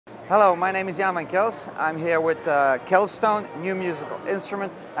Hello, my name is Kelst. I'm here with Kelstone, new musical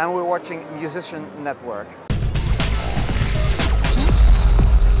instrument, and we're watching Musician Network.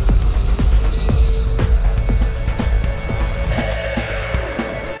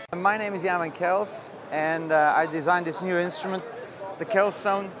 My name is Kelst, and I designed this new instrument, the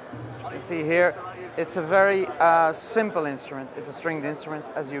Kelstone. You see here, it's a very simple instrument. It's a stringed instrument,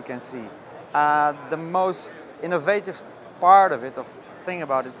 as you can see. The most innovative part of it, thing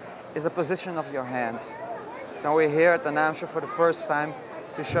about it, is the position of your hands. So we're here at the NAMM show for the first time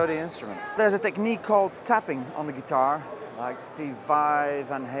to show the instrument. There's a technique called tapping on the guitar, like Steve Vai,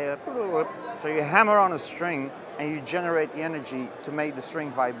 Van Halen. So you hammer on a string and you generate the energy to make the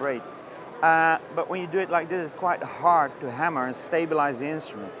string vibrate. But when you do it like this, it's quite hard to hammer and stabilize the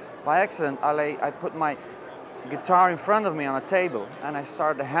instrument. By accident, I put my guitar in front of me on a table and I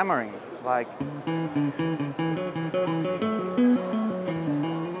started hammering, like.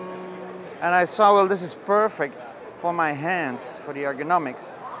 And I saw, well, this is perfect for my hands, for the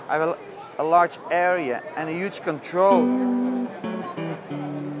ergonomics. I have a large area and a huge control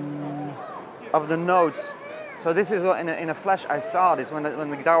of the notes. So this is in a flash, I saw this when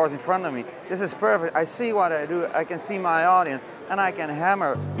the guitar was in front of me. This is perfect. I see what I do, I can see my audience, and I can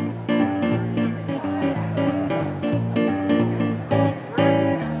hammer.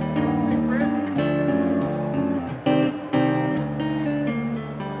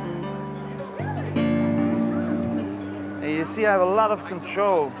 You see, I have a lot of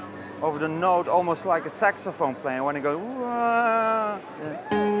control over the note, almost like a saxophone player when I go.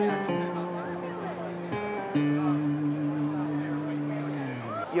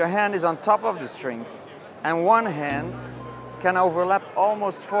 Your hand is on top of the strings, and one hand can overlap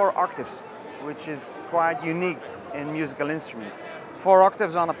almost 4 octaves, which is quite unique in musical instruments. 4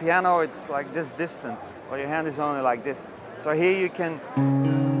 octaves on a piano, it's like this distance, but your hand is only like this. So here you can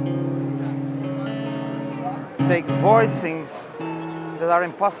take voicings that are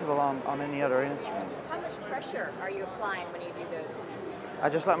impossible on any other instrument. How much pressure are you applying when you do this? I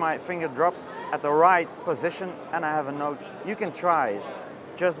just let my finger drop at the right position and I have a note. You can try it.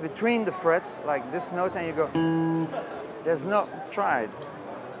 Just between the frets, like this note, and you go, there's no, try it.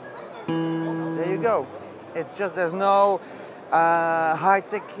 There you go. It's just, there's no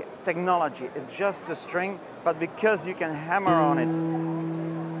high-tech technology. It's just a string, but because you can hammer on it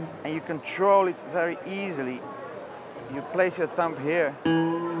and you control it very easily, you place your thumb here.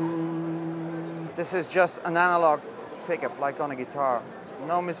 This is just an analog pickup, like on a guitar.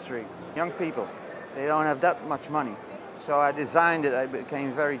 No mystery. Young people, they don't have that much money. So I designed it, it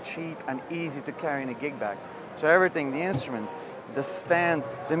became very cheap and easy to carry in a gig bag. So everything, the instrument, the stand,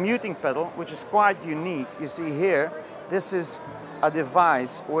 the muting pedal, which is quite unique. You see here, this is a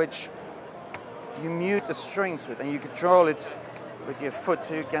device which you mute the strings with, and you control it with your foot,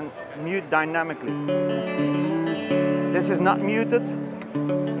 so you can mute dynamically. This is not muted.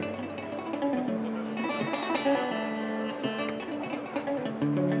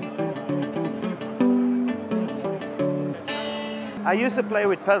 I used to play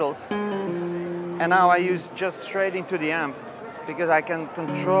with pedals, and now I use just straight into the amp because I can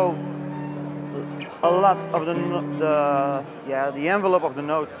control a lot of the envelope of the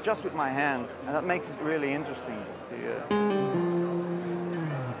note just with my hand, and that makes it really interesting.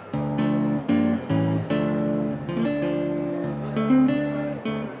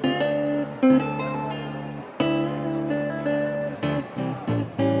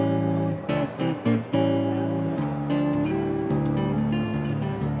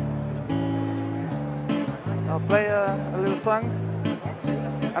 I'll play a little song.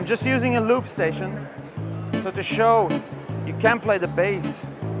 I'm just using a loop station, so to show you can play the bass,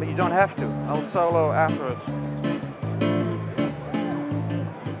 but you don't have to. I'll solo afterwards.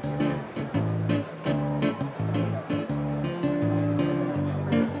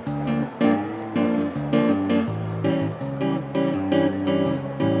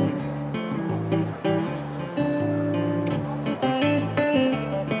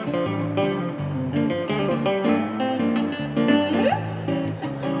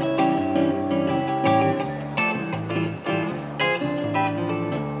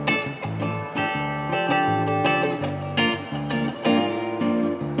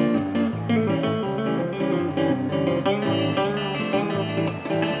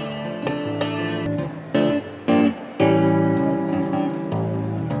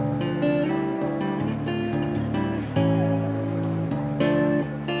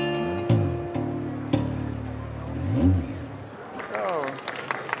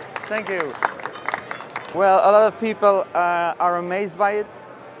 Thank you. Well, a lot of people are amazed by it,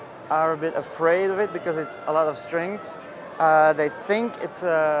 are a bit afraid of it because it's a lot of strings. They think it's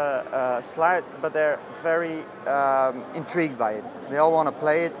a slide, but they're very intrigued by it. They all want to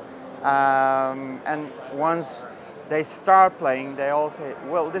play it, and once they start playing, they all say,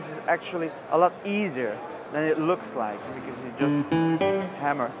 well, this is actually a lot easier than it looks like, because you just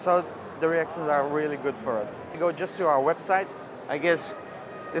hammer. So the reactions are really good for us. You go just to our website. I guess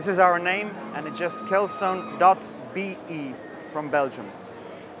this is our name, and it's just kelstone.be from Belgium.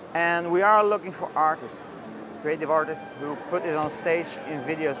 And we are looking for artists, creative artists who put it on stage in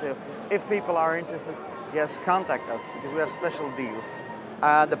videos. So if people are interested, yes, contact us, because we have special deals.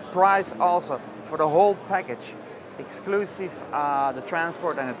 The price also for the whole package, exclusive the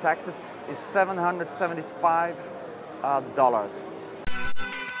transport and the taxes, is $775.